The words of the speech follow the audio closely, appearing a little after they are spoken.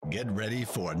Get ready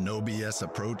for a no BS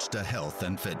approach to health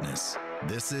and fitness.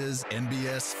 This is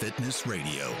NBS Fitness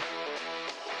Radio.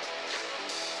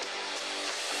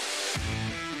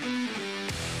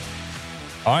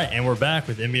 All right, and we're back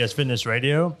with NBS Fitness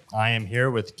Radio. I am here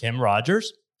with Kim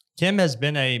Rogers. Kim has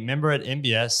been a member at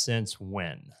NBS since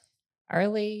when?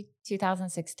 Early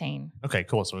 2016. Okay,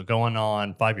 cool. So we're going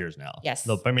on 5 years now. Yes.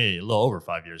 Maybe a little over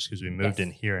 5 years because we moved Yes.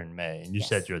 in here in May. And you Yes.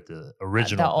 said you're at the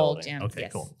original the old building. gym, Okay,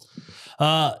 yes.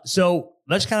 cool. So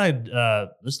let's kind of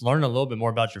let's learn a little bit more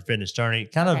about your fitness journey.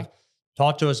 Kind Okay. of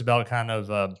talk to us about kind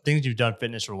of things you've done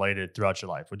fitness related throughout your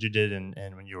life. What you did in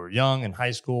when you were young in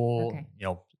high school,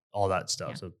 Okay. all that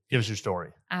stuff. Yeah. So give us your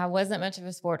story. I wasn't much of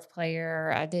a sports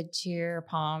player. I did cheer,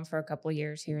 pom for a couple of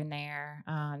years here and there.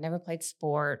 Never played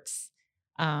sports.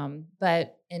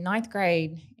 But in ninth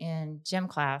grade in gym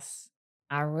class,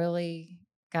 I really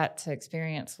got to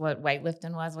experience what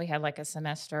weightlifting was. We had like a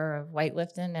semester of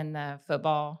weightlifting in the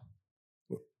football.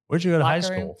 Where'd you go to high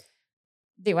Locker room. school?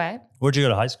 Do what? Where'd you go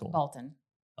to high school? Bolton.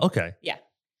 Okay. Yeah.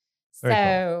 Very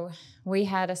So we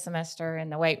had a semester in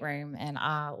the weight room and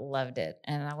I loved it.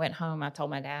 And I went home. I told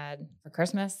my dad for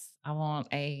Christmas, I want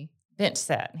a bench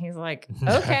set. And he's like,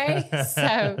 okay. So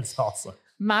That's awesome.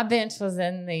 my bench was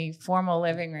in the formal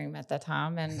living room at the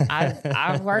time. And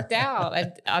I worked out.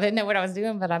 I didn't know what I was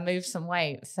doing, but I moved some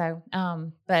weight. So,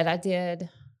 but I did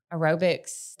aerobics.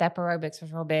 Step aerobics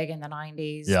was real big in the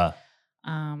 90s. Yeah.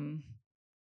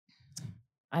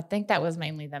 I think that was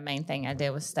mainly the main thing I did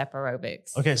was step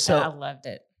aerobics. Okay, And so I loved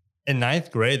it. in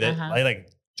ninth grade, they like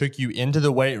took you into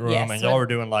the weight room Yes, and y'all were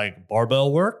doing like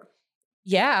barbell work.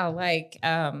 Yeah, like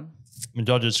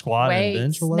Y'all just squat and bench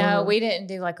weights. or whatever? No, we didn't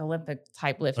do like Olympic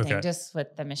type lifting, Okay. just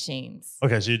with the machines.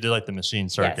 Okay, so you did like the machine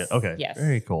circuit. Yes, Okay, yes,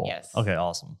 very cool. yes. Okay,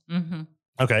 awesome. Mm-hmm.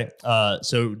 Okay,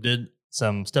 so did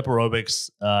some step aerobics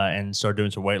and started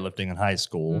doing some weightlifting in high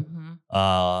school.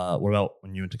 Mm-hmm. What about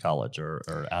when you went to college or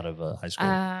out of high school?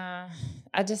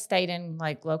 I just stayed in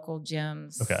like local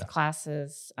gyms, Okay.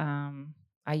 classes.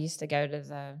 I used to go to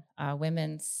the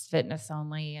women's fitness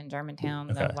only in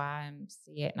Germantown, Okay. the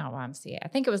YMCA, not YMCA. I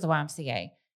think it was the YMCA.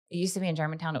 It used to be in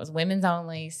Germantown. It was women's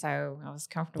only, so I was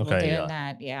comfortable Okay, doing yeah.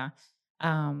 that. Yeah.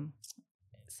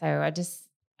 So I just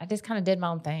kind of did my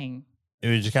own thing.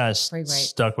 You just kind of Free weight.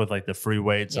 stuck with like the free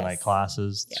weights and like Yes.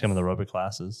 classes, Yes. some of the aerobic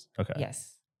classes. Okay.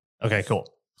 Yes. Okay, cool.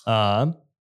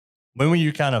 When were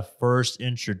you kind of first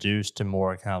introduced to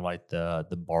more kind of like the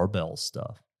barbell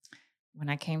stuff? When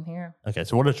I came here, Okay,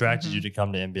 so what attracted you Mhm. to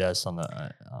come to MBS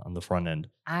on the front end?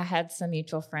 I had some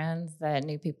mutual friends that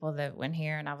knew people that went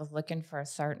here, and I was looking for a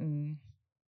certain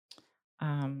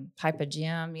type of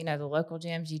gym. You know, the local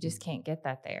gyms, you just can't get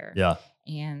that there. Yeah.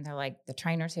 And they're like, the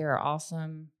trainers here are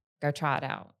awesome. Go try it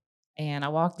out. And I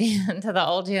walked into the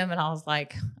old gym and I was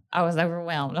like, I was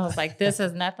overwhelmed. I was like, this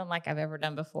is nothing like I've ever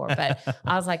done before. But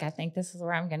I was like, I think this is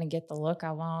where I'm going to get the look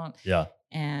I want. Yeah.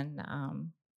 And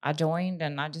I joined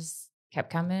and I just kept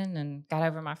coming and got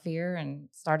over my fear and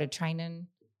started training.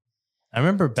 I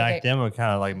remember back get- then we were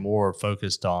kind of like more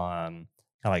focused on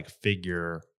kind of like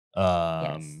figure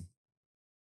Yes.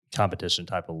 competition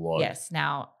type of look. Yes.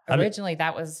 Now, How did- originally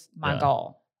that was my Yeah.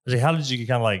 goal. Like, how did you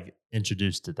kind of like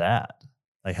introduce to that?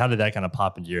 Like, how did that kind of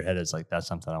pop into your head? It's like, that's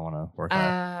something I want to work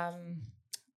on.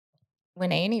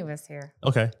 When Annie was here.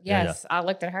 Okay. Yeah, Yes. I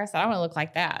looked at her and said, I want to look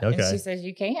like that. Okay. And she says,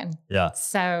 you can. Yeah.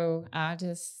 So I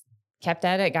just kept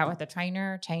at it, got with the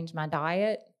trainer, changed my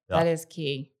diet. Yeah. That is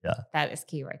key. Yeah. That is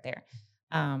key right there.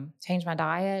 Changed my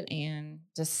diet and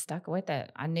just stuck with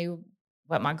it. I knew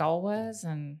what my goal was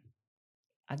and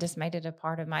I just made it a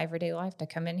part of my everyday life to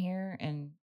come in here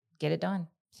and get it done.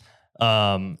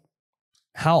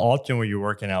 How often were you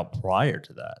working out prior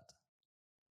to that?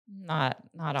 Not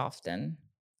often.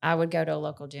 I would go to a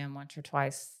local gym once or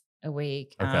twice a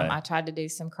week. Okay. I tried to do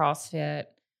some CrossFit,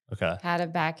 Okay. had a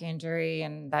back injury,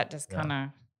 and that just Yeah. kind of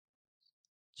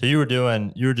So you were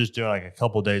just doing like a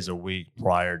couple days a week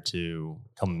prior to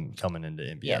coming into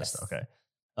MBS. Yes. Okay.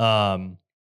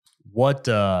 What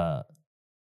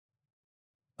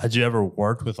had you ever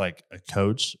worked with like a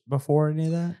coach before any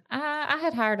of that? I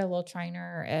had hired a little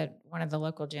trainer at one of the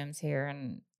local gyms here,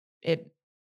 and it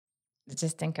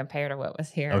just didn't compare to what was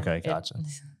here. Okay, It- gotcha.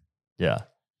 Yeah.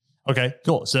 Okay,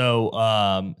 cool. So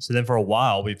so then for a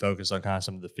while we focused on kind of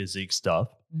some of the physique stuff.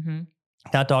 Mhm.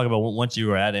 Kind of talk about once you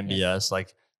were at MBS,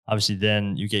 like obviously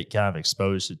then you get kind of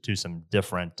exposed to some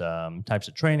different types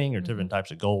of training or different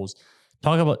types of goals.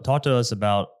 Talk to us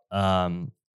about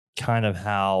kind of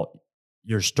how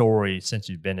your story since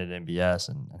you've been at MBS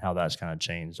and how that's kind of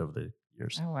changed over the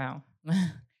years. Oh, wow.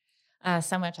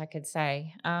 So much I could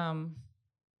say.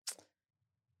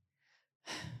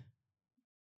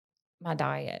 My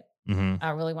diet. Mm-hmm.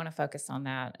 I really want to focus on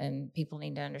that. And people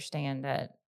need to understand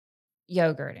that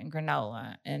yogurt and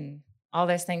granola and all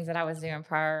those things that I was doing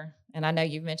prior. And I know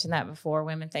you've mentioned that before.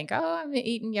 Women think, oh, I'm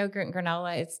eating yogurt and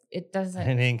granola. It doesn't,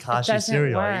 And then it Kashi doesn't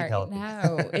cereal, I eat work. healthy.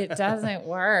 No, it doesn't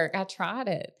work. I tried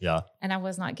it Yeah. and I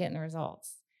was not getting the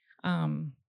results.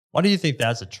 Why do you think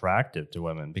that's attractive to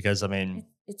women? Because I mean,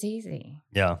 It's easy.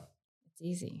 yeah, It's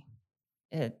easy.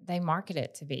 They market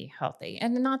it to be healthy.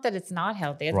 And not that it's not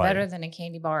healthy. It's Right. better than a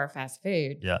candy bar or fast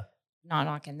food. yeah, Not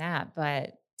knocking that.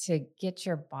 But to get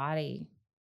your body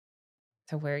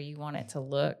to where you want it to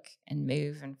look and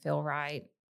move and feel right,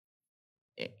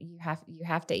 you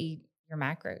have to eat your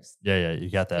macros. yeah. You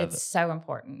got that. It's so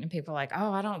important. And people are like,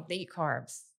 oh, I don't eat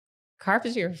carbs.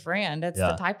 Carbs are your friend. It's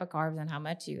the type of carbs and how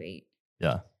much you eat.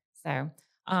 Yeah. So,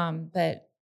 but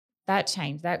that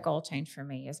changed. That goal changed for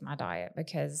me is my diet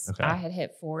because I had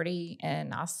hit 40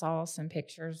 and I saw some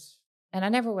pictures and I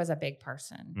never was a big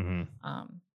person.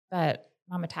 Mm-hmm. But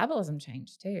my metabolism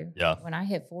changed too. Yeah. When I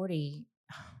hit 40,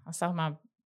 I saw my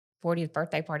 40th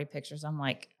birthday party pictures. I'm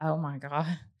like, oh my God,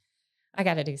 I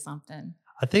got to do something.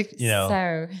 I think,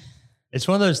 so it's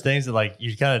one of those things that like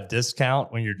you kind of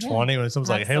discount when you're 20, when someone's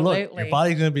like, hey, look, your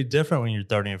body's going to be different when you're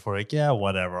 30 and 40. Like, yeah,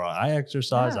 whatever. I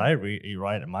exercise, I eat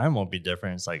right, and mine won't be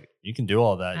different. It's like, you can do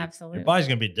all that. Absolutely. Your body's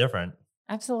going to be different.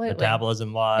 Absolutely.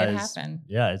 Metabolism wise. It happened.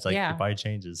 Yeah. It's like your body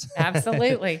changes.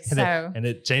 Absolutely. and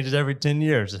it changes every 10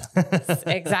 years.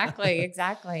 Exactly.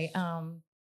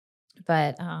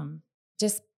 But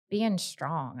just being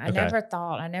strong. I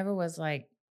never was like,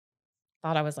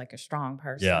 thought I was like a strong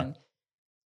person. Yeah.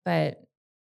 But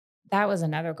that was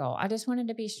another goal. I just wanted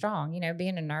to be strong.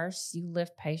 Being a nurse, you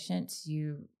lift patients,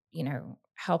 you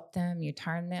help them, you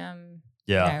turn them.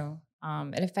 Yeah.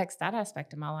 It affects that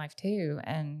aspect of my life too.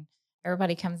 And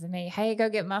everybody comes to me, hey, go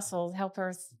get muscles, help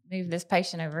her move this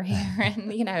patient over here.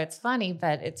 And, it's funny,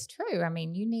 but it's true. I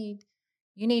mean, you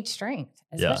need strength,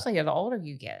 especially the older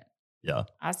you get. Yeah.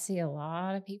 I see a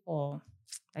lot of people,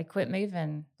 they quit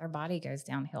moving, their body goes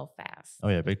downhill fast. Oh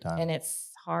yeah, big time. And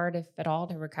it's hard, if at all,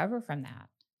 to recover from that.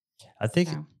 I think,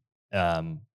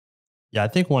 I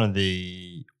think one of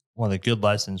the good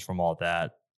lessons from all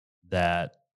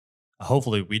that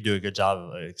hopefully we do a good job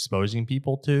of exposing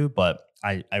people to, but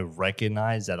I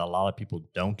recognize that a lot of people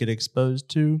don't get exposed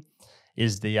to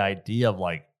is the idea of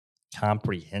like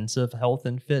comprehensive health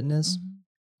and fitness. Mm-hmm.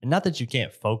 And not that you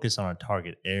can't focus on a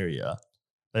target area,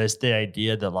 but it's the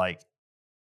idea that like,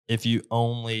 if you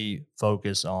only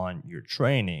focus on your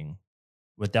training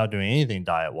without doing anything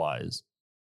diet-wise,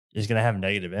 it's going to have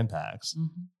negative impacts.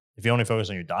 Mm-hmm. If you only focus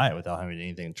on your diet without having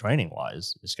anything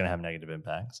training-wise, it's going to have negative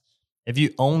impacts. If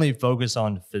you only focus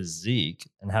on physique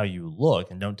and how you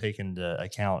look and don't take into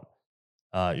account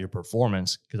your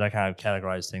performance, because I kind of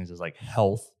categorize things as like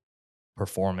health,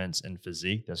 performance, and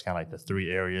physique. That's kind of like the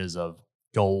three areas of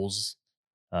goals,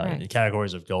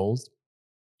 categories of goals.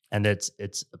 And it's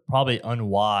probably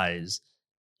unwise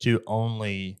to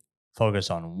only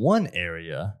focus on one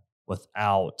area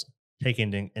without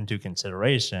taking into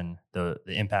consideration the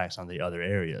impacts on the other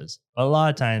areas. But a lot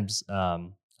of times,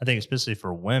 I think especially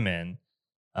for women,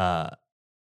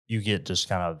 you get just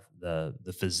kind of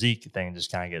the physique thing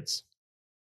just kind of gets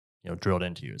drilled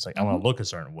into you. It's like, I want to look a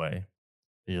certain way.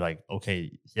 And you're like,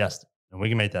 okay, yes, and we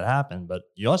can make that happen, but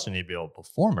you also need to be able to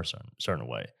perform a certain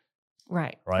way.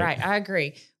 Right. I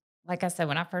agree. Like I said,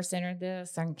 when I first entered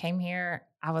this and came here,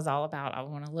 I was all about, I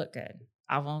want to look good.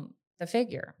 I want the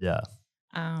figure. Yeah.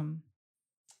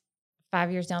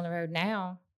 5 years down the road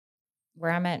now, where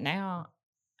I'm at now,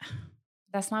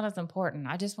 that's not as important.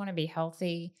 I just want to be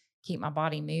healthy, keep my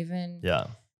body moving. Yeah.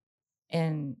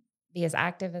 And be as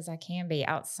active as I can be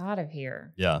outside of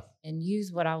here. Yeah. And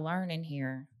use what I learn in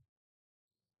here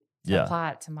to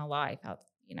apply it to my life,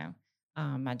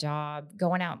 my job,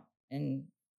 going out and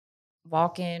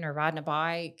walking or riding a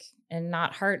bike and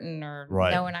not hurting or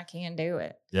knowing I can do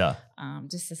it. Yeah.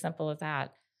 Just as simple as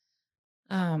that.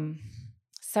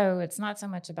 So it's not so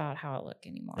much about how I look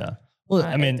anymore. Yeah. Well,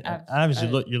 I mean, obviously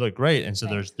you look great. And so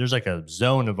there's like a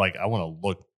zone of like, I want to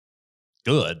look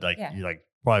good. Like you like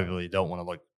probably don't want to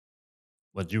look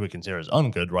what you would consider as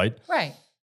ungood, right? Right.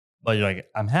 But you're like,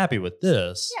 I'm happy with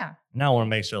this. Yeah. Now I want to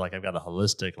make sure like I've got a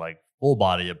holistic, like full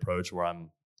body approach where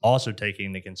I'm also taking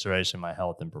into consideration my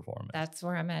health and performance. That's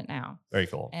where I'm at now. Very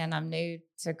cool. And I'm new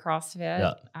to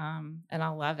CrossFit. And I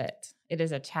love it. It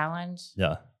is a challenge.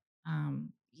 Yeah.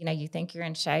 You think you're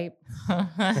in shape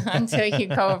until you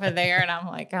go over there. And I'm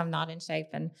like, I'm not in shape.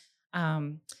 And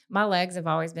my legs have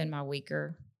always been my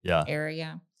weaker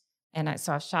area. And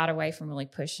so I've shied away from really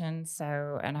pushing.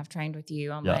 And I've trained with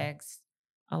you on legs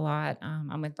a lot.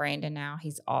 I'm with Brandon now.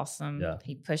 He's awesome. Yeah.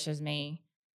 He pushes me.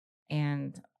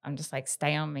 And I'm just like,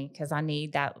 stay on me because I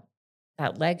need that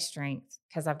leg strength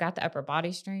because I've got the upper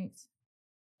body strength.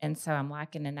 And so I'm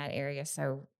lacking in that area.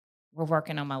 So we're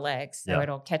working on my legs. So Yeah.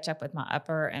 it'll catch up with my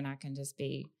upper and I can just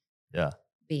be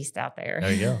beast out there.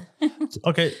 There you go.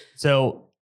 Okay. So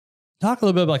talk a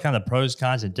little bit about kind of pros,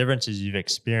 cons, and differences you've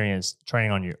experienced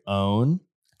training on your own,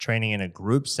 training in a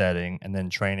group setting, and then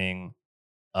training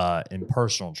in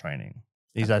personal training.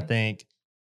 Because I Okay. think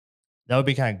that would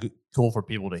be kind of cool for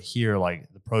people to hear,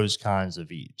 like the pros, cons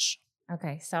of each.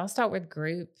 Okay. So I'll start with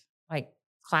group, like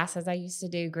classes I used to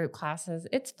do, group classes.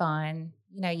 It's fun.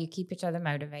 You know, you keep each other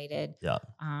motivated. Yeah.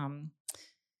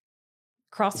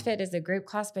 CrossFit is a group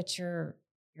class, but you're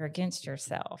against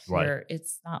yourself. Right.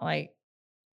 It's not like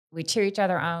we cheer each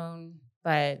other on,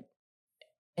 and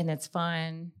it's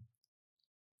fun.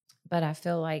 But I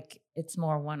feel like it's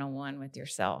more one-on-one with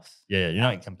yourself. Yeah. You're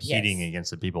not competing Yes.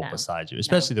 against the people No. beside you,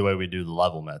 especially the way we do the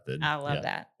level method. I love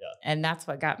that. Yeah. And that's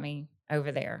what got me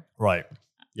over there. Right.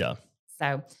 Yeah.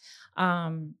 So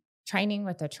training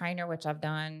with a trainer, which I've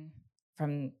done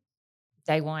from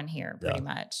day one here pretty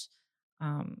much.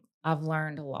 I've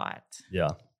learned a lot. Yeah.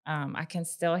 I can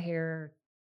still hear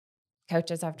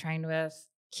coaches I've trained with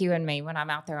cueing me when I'm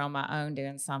out there on my own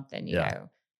doing something, you know,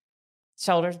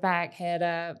 shoulders back, head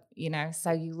up, you know,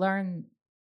 so you learn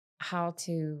how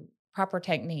to proper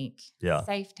technique,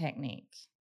 safe technique.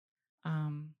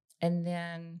 And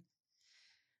then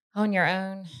on your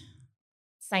own,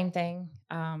 same thing.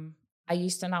 I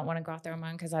used to not want to go out there on my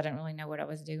own because I didn't really know what I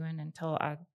was doing until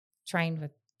I trained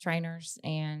with trainers,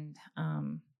 and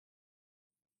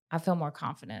I feel more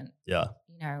confident. Yeah.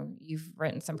 You know, you've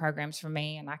written some programs for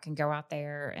me and I can go out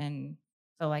there and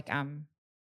feel like I'm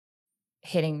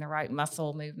hitting the right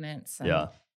muscle movements and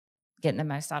getting the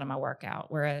most out of my workout.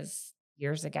 Whereas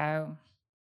years ago,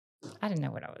 I didn't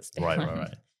know what I was doing.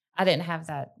 Right. I didn't have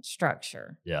that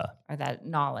structure. Yeah. Or that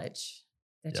knowledge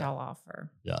that y'all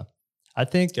offer. Yeah. I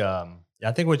think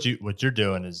what you're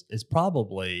doing is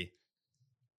probably,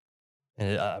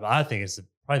 and I think it's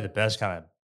probably the best kind of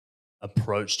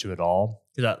approach to it all,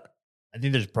 because I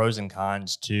think there's pros and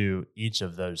cons to each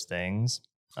of those things.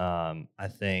 I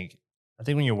think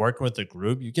when you're working with a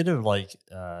group, you get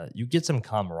to you get some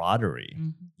camaraderie.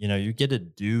 Mm-hmm. You know, you get to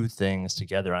do things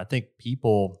together. I think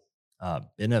people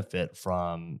benefit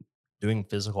from doing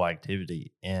physical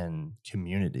activity in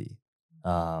community.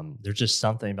 There's just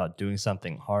something about doing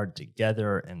something hard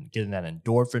together and getting that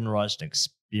endorphin rush and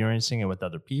experiencing it with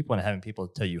other people and having people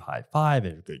tell you high five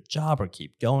and good job or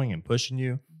keep going and pushing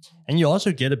you. And you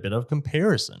also get a bit of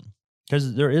comparison,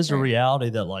 because there is a reality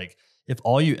that, like, if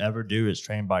all you ever do is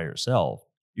train by yourself,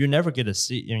 you never get to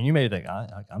see, you know, you may think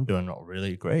I'm doing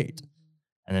really great.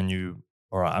 And then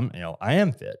I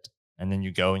am fit. And then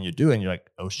you go and you do it and you're like,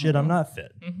 oh shit, I'm not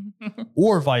fit.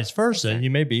 Or vice versa. Exactly.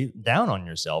 You may be down on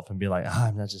yourself and be like,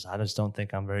 I just don't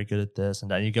think I'm very good at this.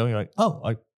 And then you go and you're like,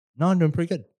 no, I'm doing pretty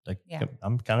good. Like,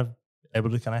 I'm kind of able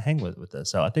to kind of hang with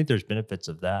this. So I think there's benefits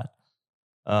of that.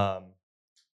 I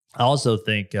also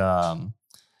think the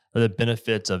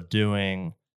benefits of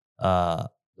doing the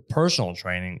personal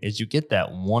training is you get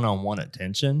that one-on-one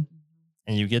attention,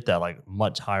 and you get that like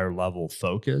much higher level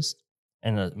focus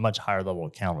and a much higher level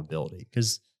accountability,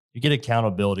 because you get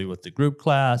accountability with the group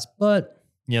class, but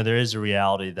you know, there is a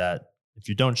reality that if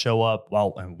you don't show up,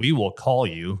 and we will call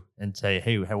you and say,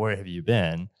 hey, where have you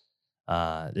been?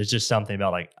 There's just something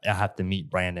about, like, I have to meet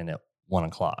Brandon at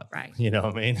 1:00. Right. You know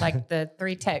what I mean? Like the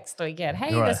 3 texts we get.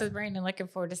 Hey, this is Brandon. Looking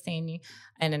forward to seeing you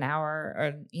in an hour,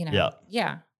 or, you know.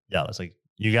 Yeah. It's like,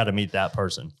 you got to meet that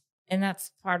person. And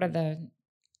that's part of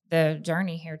the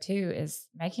journey here too, is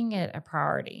making it a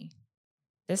priority.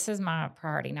 This is my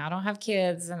priority. Now, I don't have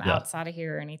kids and outside of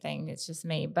here or anything. It's just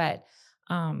me. But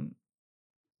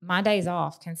my days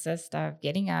off consist of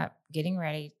getting up, getting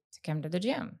ready to come to the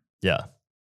gym. Yeah.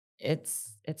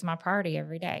 It's my priority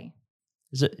every day.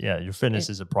 Is it? Yeah. Your fitness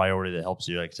is a priority that helps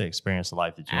you, like, to experience the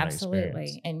life that you want to experience.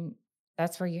 Absolutely. And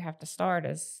that's where you have to start,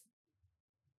 is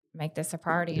make this a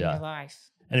priority in your life.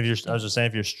 And I was just saying,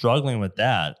 if you're struggling with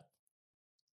that,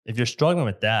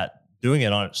 doing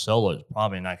it on its solo is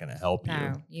probably not going to help you.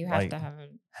 No, you have to have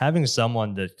having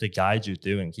someone to guide you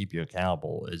through and keep you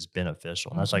accountable is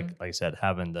beneficial. And that's like I said,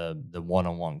 having the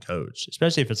one-on-one coach,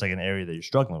 especially if it's like an area that you're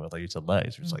struggling with, like you said,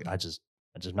 legs. It's like, I'm just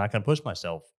not going to push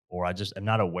myself, or I just am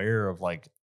not aware of like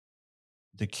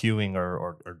the cueing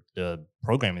or the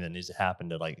programming that needs to happen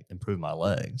to like improve my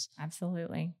legs.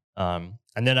 Absolutely. And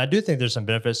then I do think there's some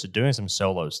benefits to doing some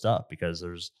solo stuff, because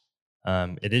there's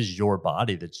it is your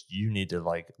body that you need to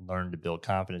like learn to build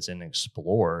confidence in and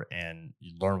explore, and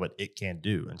you learn what it can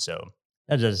do. And so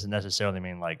that doesn't necessarily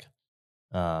mean like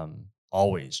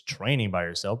always training by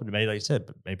yourself, but maybe, like you said,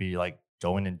 but maybe like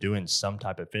going and doing some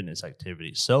type of fitness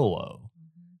activity solo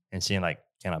and seeing like,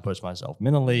 can I push myself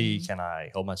mentally? Can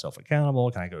I hold myself accountable?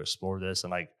 Can I go explore this?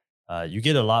 And like, you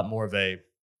get a lot more of a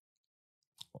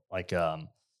like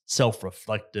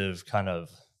self-reflective kind of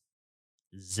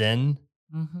Zen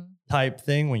type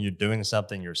thing when you're doing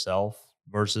something yourself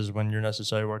versus when you're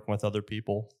necessarily working with other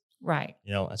people. Right.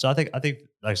 You know, and so I think,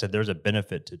 like I said, there's a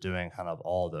benefit to doing kind of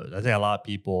all those. I think a lot of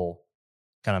people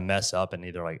kind of mess up and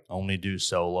either like only do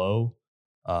solo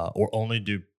or only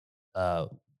do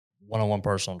one-on-one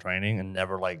personal training and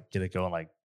never like get it going, like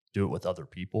do it with other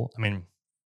people. I mean,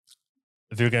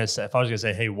 if I was gonna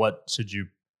say, hey, what should you,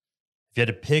 if you had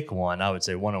to pick one, I would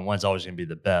say one-on-one is always gonna be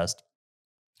the best.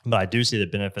 But I do see the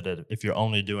benefit of if you're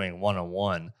only doing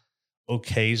one-on-one,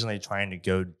 occasionally trying to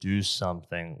go do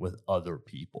something with other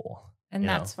people. And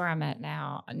that's where I'm at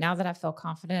now. Now that I feel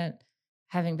confident,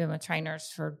 having been with trainers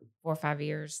for 4 or 5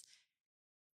 years,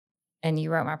 and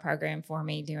you wrote my program for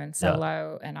me doing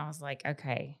solo, and I was like,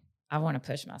 okay, I want to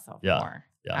push myself more.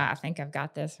 I think I've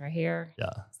got this right here.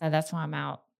 So that's why I'm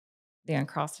out doing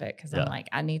CrossFit, because I'm like,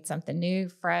 I need something new,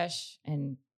 fresh,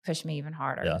 and push me even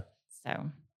harder.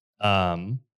 So,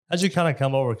 how'd you kind of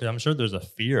come over? Because I'm sure there's a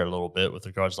fear a little bit with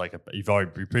regards to like you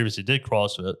previously did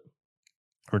CrossFit,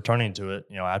 returning to it,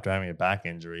 you know, after having a back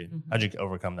injury. How'd you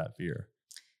overcome that fear?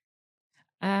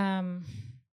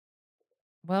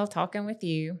 Well, talking with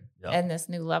you and this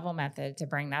new level method to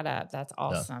bring that up, that's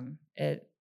awesome.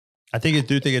 I think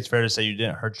it's fair to say you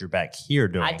didn't hurt your back here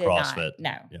doing CrossFit.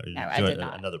 Not. No, I did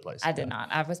not. Another place. I did not.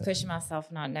 I was pushing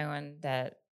myself, not knowing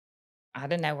that I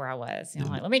didn't know where I was. You know,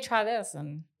 like, let me try this.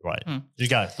 And you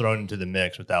got thrown into the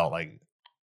mix without like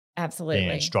absolutely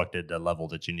being instructed the level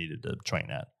that you needed to train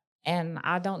at. And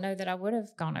I don't know that I would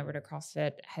have gone over to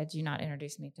CrossFit had you not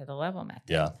introduced me to the level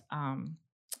method.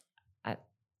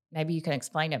 Maybe you can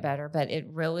explain it better, but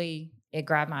it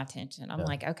grabbed my attention. I'm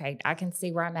like, okay, I can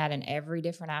see where I'm at in every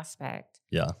different aspect.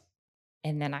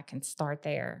 And then I can start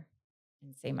there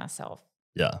and see myself.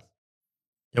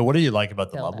 What do you like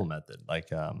about the level method? Like,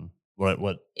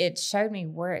 what? It showed me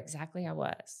where exactly I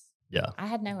was. I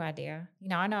had no idea. You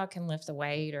know, I know I can lift the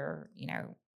weight or, you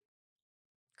know,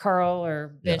 curl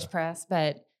or bench press,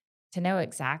 but to know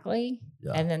exactly,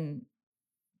 and then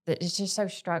it's just so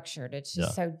structured. It's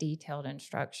just so detailed and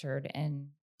structured, and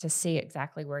to see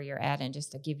exactly where you're at, and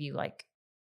just to give you like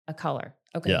a color.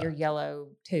 Okay, you're yellow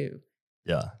too.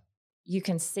 You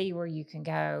can see where you can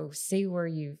go, see where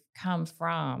you've come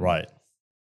from. Right.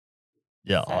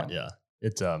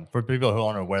 It's for people who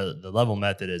aren't aware, the level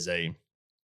method is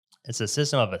it's a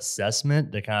system of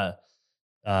assessment that kind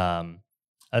of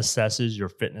assesses your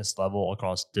fitness level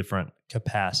across different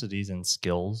capacities and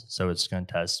skills. So it's going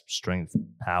to test strength,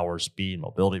 power, speed,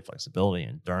 mobility, flexibility,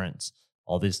 endurance,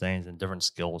 all these things, and different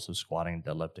skills of squatting,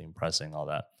 deadlifting, pressing, all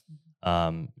that.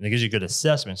 It gives you good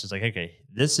assessments. It's like, okay,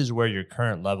 this is where your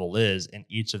current level is in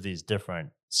each of these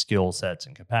different skill sets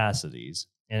and capacities.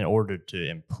 In order to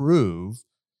improve,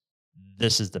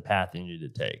 this is the path you need to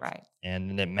take. Right. And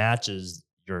then it matches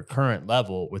your current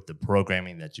level with the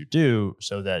programming that you do,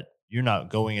 so that you're not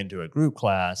going into a group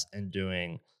class and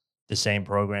doing the same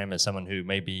program as someone who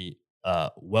may be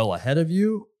well ahead of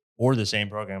you, or the same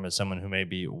program as someone who may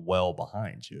be well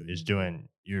behind you.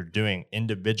 You're doing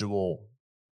individual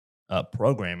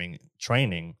programming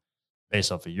training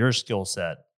based off of your skill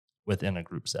set within a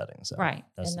group setting. So right.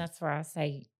 And that's where I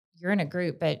say you're in a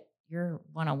group, but you're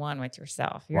one-on-one with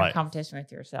yourself. You're in competition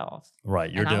with yourself.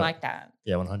 Right. I like that.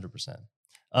 Yeah, 100%.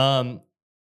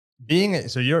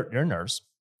 So you're a nurse.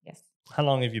 Yes. How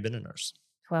long have you been a nurse?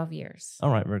 12 years.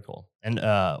 All right, very cool. And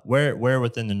where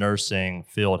within the nursing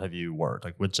field have you worked?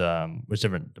 Like which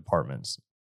different departments?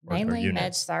 Mainly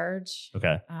med surg.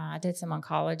 Okay. I did some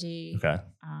oncology. Okay.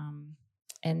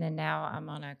 And then now I'm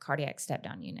on a cardiac step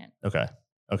down unit. Okay.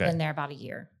 Been there about a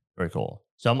year. Very cool.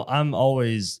 So I'm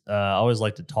always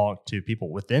like to talk to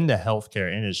people within the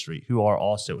healthcare industry who are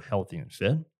also healthy and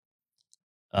fit.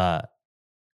 I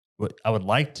would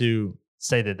like to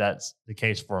say that that's the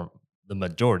case for the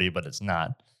majority, but it's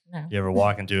not. No. You ever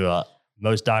walk into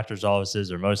most doctors'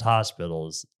 offices or most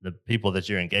hospitals, the people that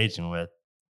you're engaging with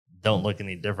don't look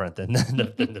any different than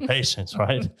the patients,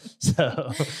 right?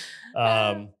 So,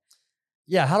 how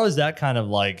does that kind of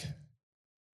like,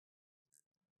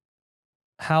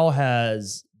 how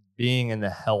has being in the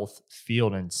health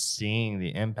field and seeing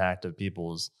the impact of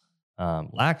people's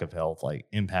lack of health like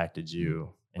impacted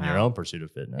you in your own pursuit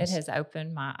of fitness? It has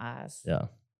opened my eyes. Yeah.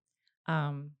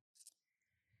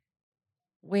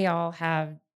 We all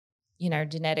have,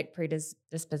 genetic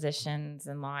predispositions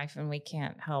in life, and we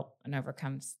can't help and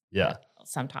overcome that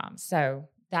sometimes. So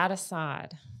that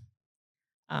aside,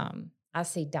 I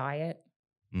see diet,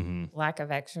 Mm-hmm. lack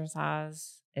of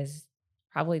exercise is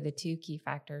probably the two key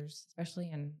factors,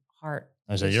 especially in heart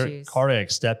So your issues.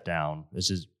 cardiac step down, which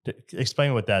is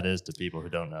explain what that is to people who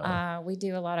don't know. We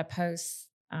do a lot of post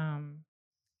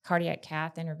cardiac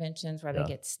cath interventions where Yeah. they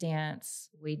get stents.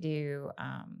 We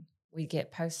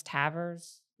get post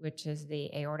TAVRs, which is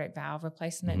the aortic valve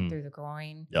replacement Mhm. through the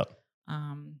groin. Yep.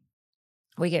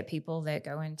 We get people that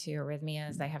go into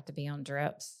arrhythmias. They have to be on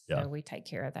drips. Yeah. So we take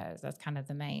care of those. That's kind of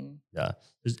the main. Yeah.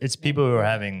 It's people who are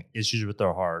having issues with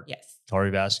their heart, Yes.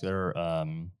 cardiovascular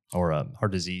or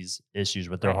heart disease issues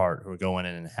with their Right. heart, who are going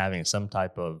in and having some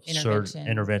type of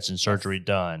Intervention. surgery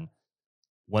done.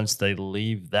 Once they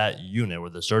leave that unit where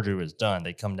the surgery was done,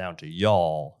 they come down to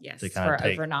y'all Yes. to kind For of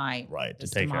take overnight. right to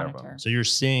just take care of monitor. them. So you're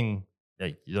seeing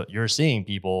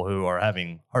people who are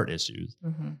having heart issues.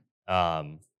 Mhm.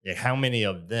 How many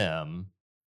of them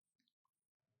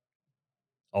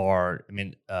are? I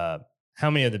mean, how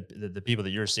many of the people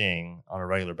that you're seeing on a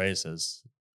regular basis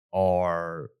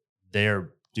are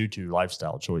there due to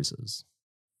lifestyle choices,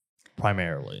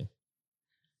 primarily?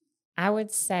 I would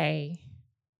say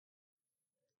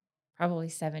probably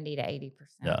 70 to 80%.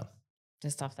 Yeah.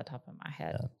 Just off the top of my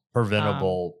head. Yeah.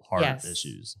 Preventable heart yes.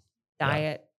 issues,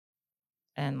 Diet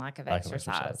and lack of lack of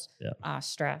exercise. Yeah.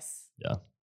 Stress. Yeah.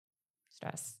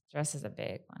 Stress is a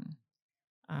big one.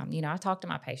 I talk to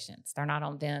my patients. They're not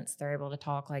on vents. They're able to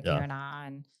talk like Yeah. you and I.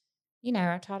 And,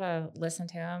 I try to listen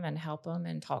to them and help them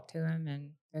and talk to them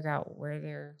and figure out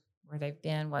where they've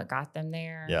been, what got them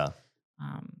there. Yeah.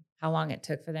 How long it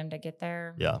took for them to get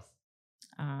there. Yeah.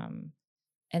 And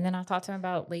then I talk to them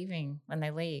about leaving when they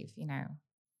leave,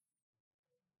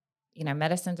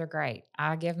 medicines are great.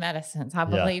 I give medicines. I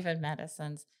believe in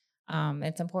medicines.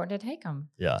 It's important to take them.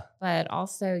 Yeah. But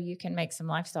also you can make some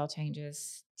lifestyle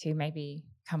changes to maybe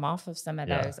come off of some of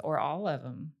those or all of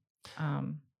them.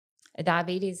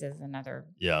 Diabetes is another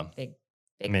big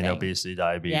thing. Obesity,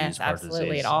 diabetes, yes, heart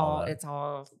absolutely. disease, It's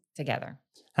all together.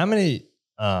 How many,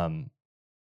 I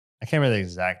can't remember the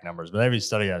exact numbers, but every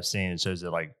study I've seen, it shows that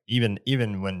like even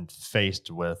when faced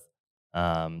with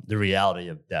the reality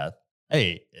of death,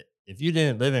 hey, if you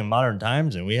didn't live in modern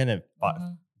times and we hadn't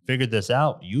figured this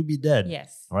out, you'd be dead.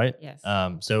 Yes. Right? Yes.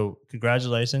 So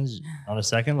congratulations on a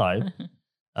second life.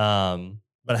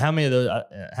 But how many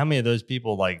of those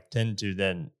people like tend to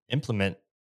then implement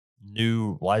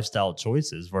new lifestyle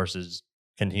choices versus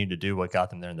continue to do what got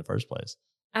them there in the first place?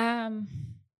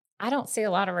 I don't see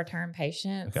a lot of return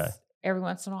patients. Okay. Every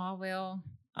once in a while, I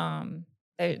will.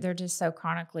 They're just so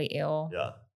chronically ill.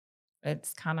 Yeah.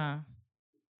 It's kind of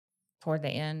toward the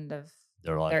end of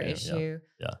their issue.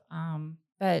 Yeah.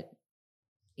 But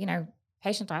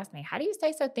patients ask me, "How do you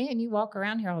stay so thin? You walk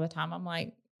around here all the time." I'm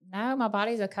like, "No, my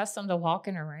body's accustomed to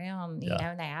walking around."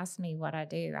 And they ask me what I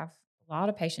do. A lot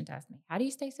of patients ask me, "How do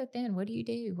you stay so thin? What do you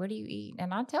do? What do you eat?"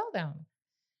 And I tell them.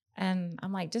 And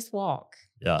I'm like, just walk.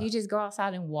 Yeah. You just go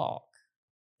outside and walk.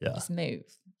 Yeah. Just move.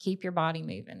 Keep your body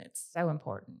moving. It's so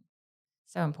important.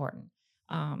 So important.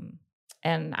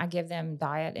 And I give them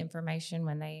diet information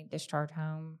when they discharge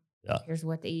home. Yeah. Here's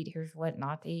what to eat. Here's what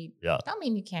not to eat. Yeah. Don't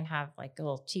mean you can't have like a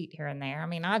little cheat here and there. I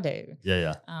mean, I do.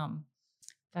 Yeah.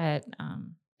 But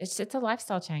it's a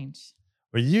lifestyle change.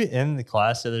 Were you in the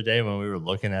class the other day when we were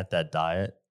looking at that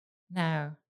diet?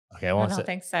 No. Okay, I don't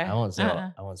think so. I won't say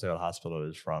what hospital it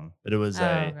was from, but it was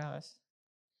gosh.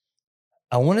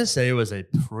 I want to say it was a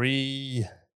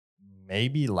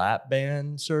maybe lap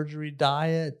band surgery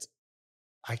diet.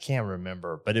 I can't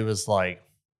remember, but it was like,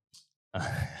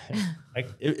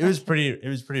 it was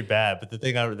pretty bad. But the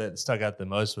thing that stuck out the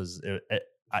most was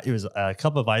it was a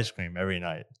cup of ice cream every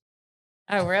night.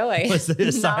 Oh, really? Was the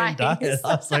assigned diet?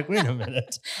 I was like, wait a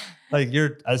minute. Like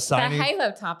you're assigning the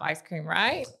Halo Top ice cream,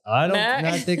 right?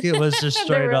 I think it was just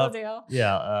straight real up. Deal.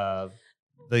 Yeah.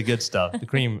 The good stuff, the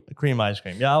cream ice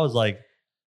cream. Yeah. I was like,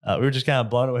 we were just kind of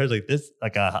blown away. It was like this,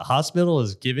 like a hospital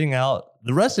is giving out,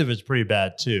 the rest of it's pretty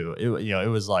bad too. It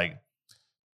was like,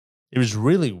 it was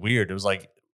really weird. It was like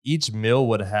each meal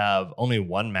would have only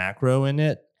one macro in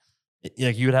it.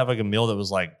 Like you would have like a meal that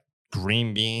was like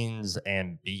green beans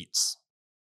and beets.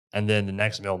 And then the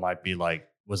next meal might be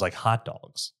was hot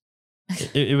dogs.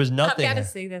 It was nothing. I've got to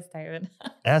see this, David.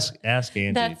 Ask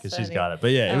Angie because she's got it.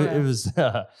 But yeah, Okay.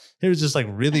 it was just like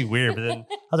really weird. But then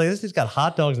I was like, this thing's got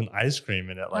hot dogs and ice cream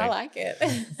in it. I like it.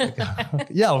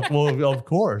 Yeah, well, of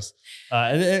course.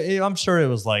 And I'm sure it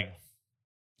was like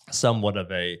somewhat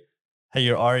of a, hey,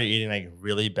 you're already eating like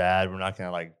really bad. We're not going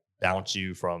to like bounce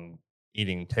you from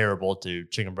eating terrible to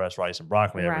chicken breast, rice, and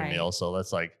broccoli every Right. meal. So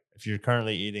let's like, if you're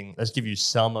currently eating, let's give you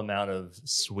some amount of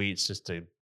sweets just to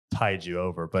tide you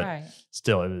over, but Right.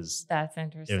 still, it was That's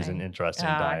interesting. an interesting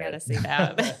I diet. gotta see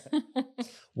that.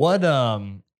 What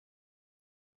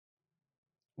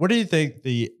do you think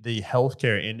the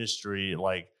healthcare industry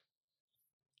like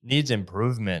needs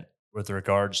improvement with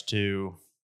regards to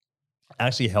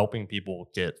actually helping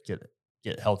people get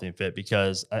healthy and fit?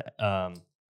 Because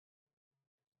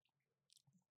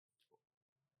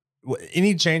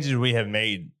any changes we have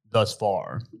made thus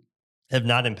far have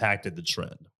not impacted the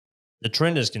trend. The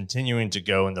trend is continuing to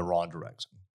go in the wrong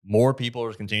direction. More people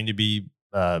are continuing to be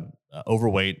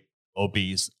overweight,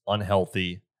 obese,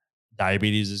 unhealthy.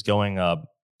 Diabetes is going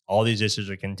up. All these issues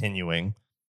are continuing.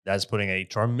 That's putting a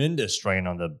tremendous strain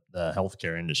on the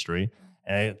healthcare industry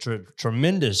and a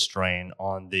tremendous strain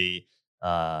on the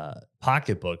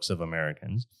pocketbooks of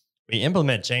Americans. We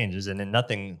implement changes and then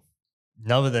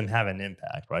none of them have an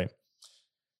impact, right?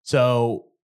 So,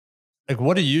 like,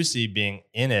 what do you see being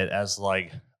in it as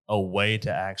like a way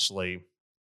to actually,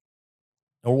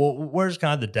 or where's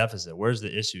kind of the deficit? Where's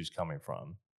the issues coming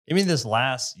from? I mean, this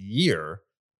last year,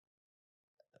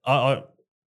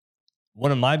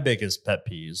 one of my biggest pet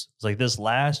peeves is like this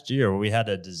last year where we had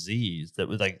a disease that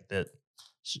was like that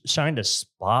shined a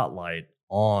spotlight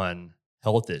on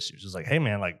health issues. It's like, hey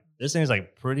man, like this thing is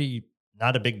like pretty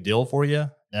not a big deal for you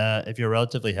if you're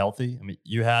relatively healthy. I mean,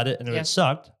 you had it and it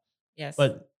sucked, Yes,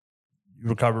 but you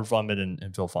recovered from it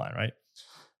and feel fine, right?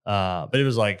 But it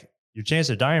was like your chance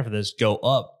of dying for this go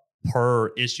up per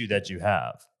issue that you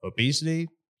have. Obesity,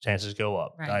 chances go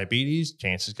up. Right. Diabetes,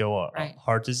 chances go up. Right.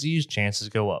 Heart disease, chances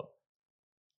go up.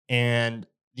 And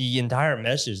the entire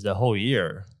message the whole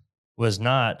year was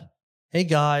not, hey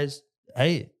guys,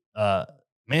 hey,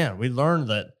 man, we learned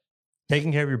that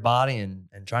taking care of your body and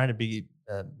trying to be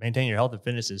maintain your health and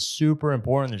fitness is super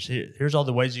important. Here's all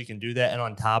the ways you can do that. And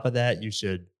on top of that, you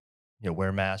should wear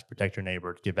a mask, protect your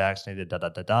neighbor, get vaccinated,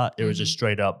 It was just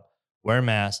straight up wear a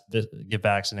mask, get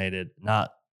vaccinated,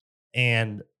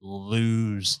 and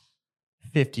lose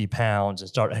 50 pounds and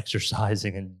start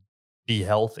exercising and be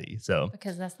healthy. So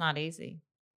because that's not easy.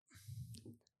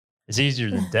 it's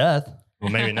easier than death.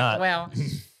 Well, maybe not. Well,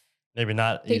 maybe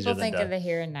not. People think of the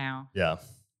here and now. Yeah.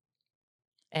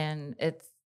 And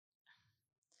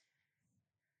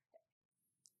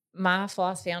my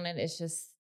philosophy on it is just,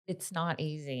 it's not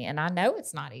easy. And I know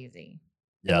it's not easy.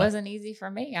 Yeah. It wasn't easy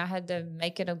for me. I had to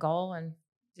make it a goal and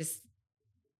just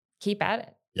keep at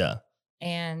it. Yeah.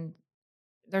 And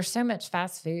there's so much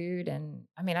fast food. And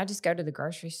I mean, I just go to the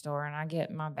grocery store and I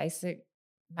get my basic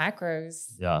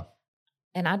macros. Yeah.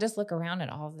 And I just look around at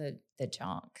all the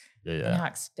junk Yeah. and how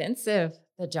expensive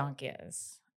the junk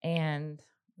is. And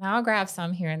I'll grab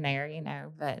some here and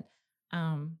there, but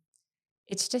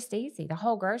it's just easy. The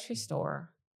whole grocery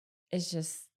store is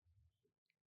just,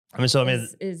 it's just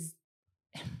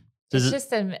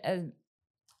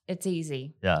it's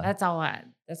easy. Yeah.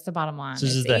 That's the bottom line. So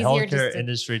this is the healthcare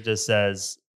industry just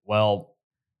says, well,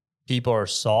 people are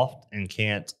soft and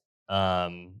can't,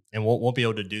 and won't be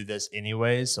able to do this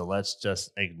anyway. So let's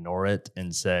just ignore it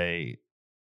and say,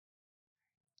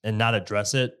 and not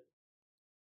address it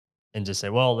and just say,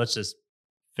 well, let's just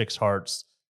fix hearts,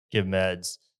 give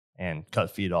meds and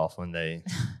cut feet off when they,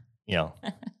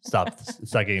 stop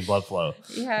getting blood flow.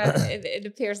 Yeah, it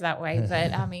appears that way,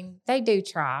 but I mean, they do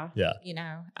try. Yeah.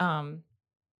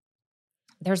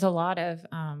 There's a lot of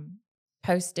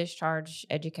post-discharge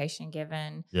education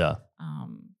given. Yeah.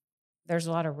 There's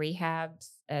a lot of rehabs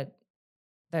at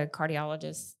the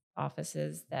cardiologist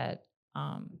offices that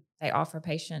they offer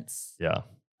patients. Yeah.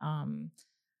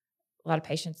 A lot of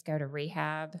patients go to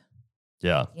rehab.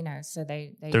 Yeah. So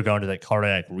they're going to that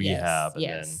cardiac rehab.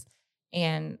 Yes.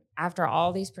 And after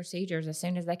all these procedures, as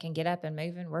soon as they can get up and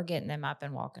moving, we're getting them up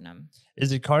and walking them.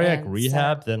 Is it cardiac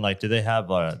rehab? Then, like, do they have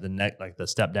the neck, like the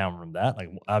step down from that? Like,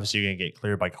 obviously, you're gonna get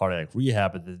cleared by cardiac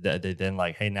rehab, but they then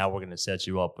like, hey, now we're gonna set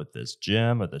you up with this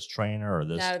gym or this trainer or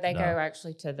this. No, they go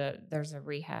actually to there's a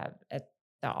rehab at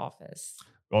the office.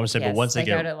 Well, I'm saying, but once they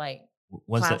go to like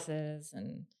classes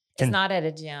and it's not at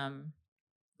a gym.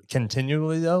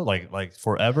 Continually though, like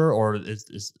forever, or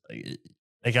is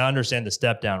like I understand the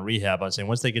step down rehab. I'm saying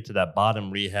once they get to that bottom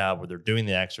rehab where they're doing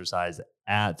the exercise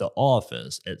at the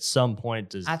office, at some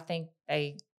point I think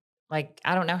I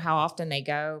don't know how often they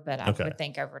go, but I would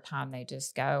think over time they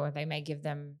just go, or they may give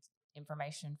them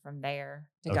information from there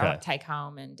to go take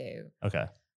home and do. Okay.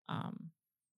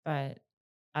 But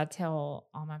I tell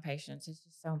all my patients it's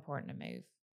just so important to move.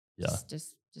 Yeah.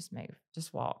 Just move.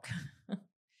 Just walk.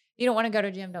 You don't want to go to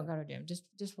the gym, don't go to the gym.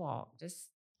 Just walk. Just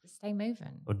stay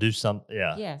moving. Or do something.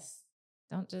 Yeah. Yes.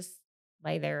 Don't just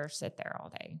lay there or sit there all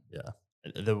day. Yeah.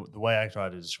 The way I try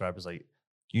to describe it is like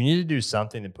you need to do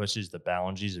something that pushes the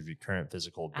boundaries of your current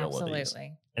physical abilities.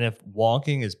 Absolutely. And if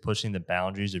walking is pushing the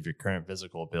boundaries of your current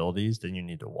physical abilities, then you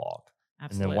need to walk.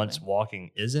 Absolutely. And then once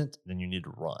walking isn't, then you need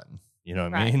to run. You know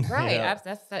what I Right. mean? Right. Yeah.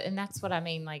 And that's what I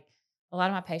mean. Like a lot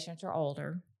of my patients are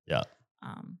older. Yeah.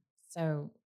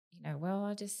 So, well,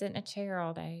 I just sit in a chair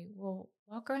all day. Well,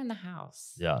 walk around the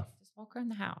house. Yeah. Just walk around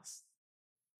the house.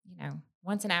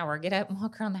 Once an hour, get up and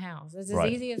walk around the house. It's as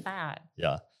Right. easy as that.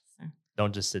 Yeah. So,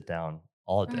 Don't just sit down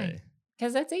all day. right.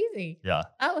 Because that's easy. Yeah.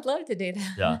 I would love to do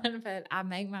that. Yeah. But I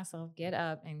make myself get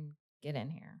up and get in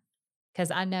here. Because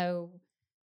I know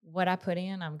what I put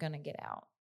in, I'm going to get out.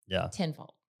 Yeah.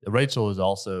 Tenfold. Rachel is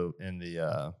also in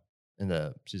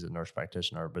the she's a nurse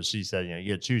practitioner, but she said, you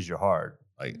got to choose your hard,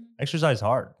 like exercise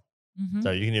hard. Mm-hmm.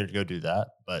 So you can either go do that,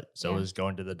 but so Yeah. is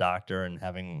going to the doctor and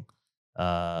having,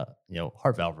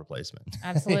 heart valve replacement.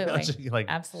 Absolutely. So like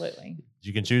Absolutely.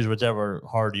 you can choose whichever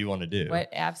hard you want to do.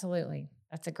 Absolutely.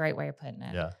 That's a great way of putting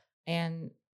it. Yeah.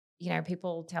 And,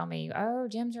 people tell me, oh,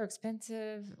 gyms are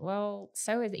expensive. Well,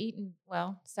 so is eating.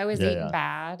 Eating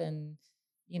bad. And,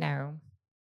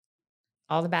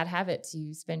 all the bad habits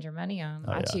you spend your money on.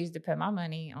 I choose to put my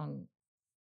money on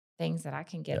things that I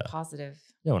can get positive.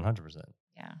 Yeah, 100%.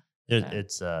 Yeah.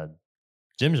 It's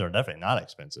gyms are definitely not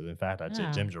expensive. In fact, I'd say No.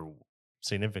 gyms are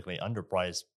significantly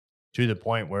underpriced to the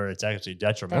point where it's actually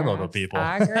detrimental to people.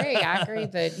 I agree.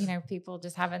 But, people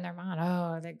just have in their mind,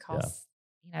 oh, that costs,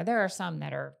 there are some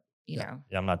that are, Yeah,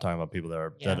 I'm not talking about people that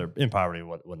are in poverty and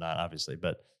whatnot, obviously.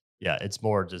 But yeah, it's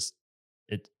more just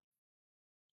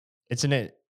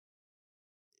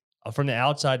from the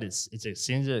outside, it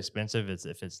seems expensive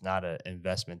if it's not an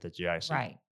investment that you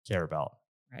actually care about.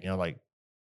 Right. Like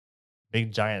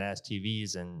big giant ass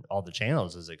TVs and all the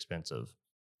channels is expensive.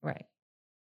 Right.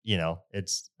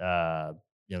 It's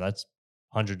that's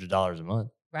hundreds of dollars a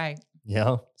month. Right.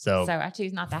 So I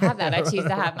choose not to have that. I choose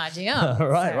to have my gym.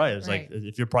 right. It's like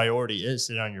if your priority is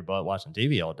sitting on your butt watching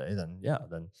TV all day, then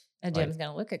a gym's going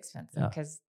to look expensive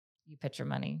because you put your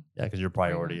money. Yeah, because your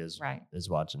priority is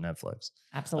watching Netflix.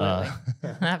 Absolutely.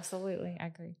 Absolutely. I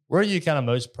agree. Where are you kind of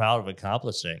most proud of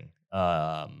accomplishing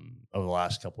over the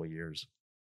last couple of years?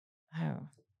 Oh,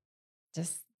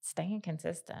 just staying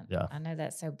consistent. Yeah. I know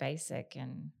that's so basic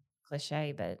and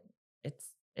cliche, but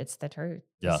it's the truth.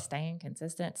 Yeah. Just staying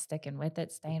consistent, sticking with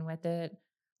it, staying with it.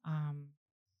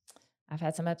 I've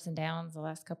had some ups and downs the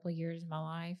last couple of years of my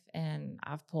life, and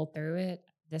I've pulled through it.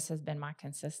 This has been my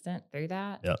consistent through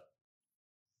that. Yep.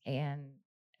 And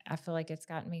I feel like it's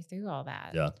gotten me through all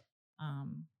that. Yeah.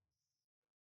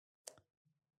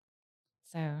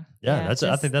 So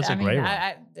I think that's a great one.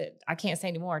 I can't say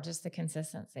anymore. Just the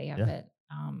consistency of it.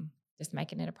 Just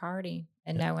making it a priority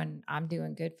and knowing I'm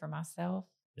doing good for myself.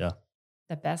 Yeah.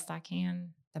 The best I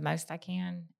can, the most I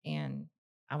can, and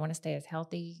I want to stay as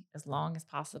healthy as long as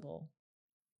possible.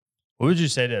 What would you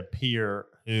say to a peer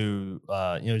who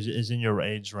is in your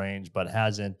age range but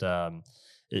hasn't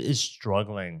is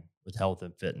struggling with health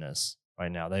and fitness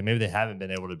right now? Maybe they haven't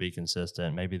been able to be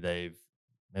consistent. Maybe they're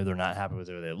not happy with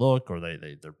the way they look, or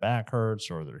their back hurts,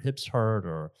 or their hips hurt,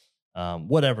 or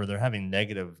whatever. They're having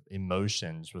negative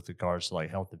emotions with regards to like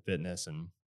health and fitness, and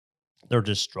they're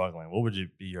just struggling. What would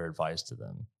be your advice to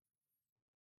them?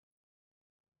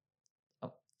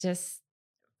 Just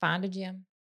find a gym.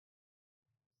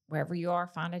 Wherever you are,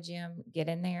 find a gym, get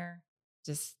in there,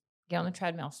 just get on the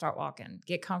treadmill, start walking,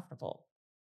 get comfortable.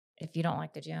 If you don't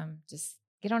like the gym, just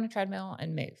get on a treadmill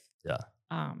and move. Yeah.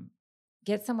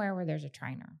 Get somewhere where there's a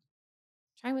trainer.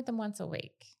 Train with them once a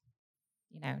week.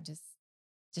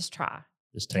 Just try.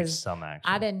 Just take some action.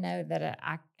 I didn't know that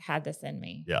I had this in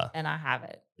me. Yeah. And I have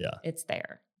it. Yeah. It's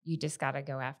there. You just got to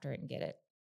go after it and get it.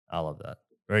 I love that.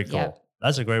 Very cool. Yep.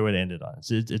 That's a great way to end it on.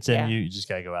 It's in you. You just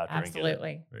got to go out there and get it.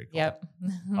 Absolutely. Very cool. Yep.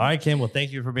 All right, Kim. Well,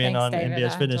 thank you for being Thanks, on David.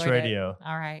 MBS I Fitness enjoyed it. Radio.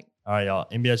 All right. All right, y'all.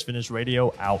 MBS Fitness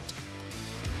Radio out.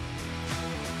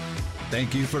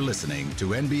 Thank you for listening to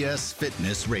NBS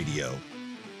Fitness Radio.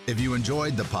 If you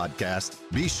enjoyed the podcast,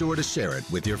 be sure to share it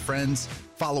with your friends,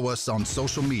 follow us on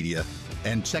social media,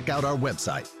 and check out our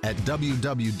website at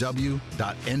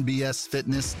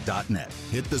www.nbsfitness.net.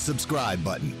 Hit the subscribe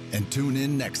button and tune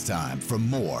in next time for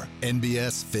more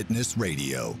NBS Fitness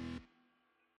Radio.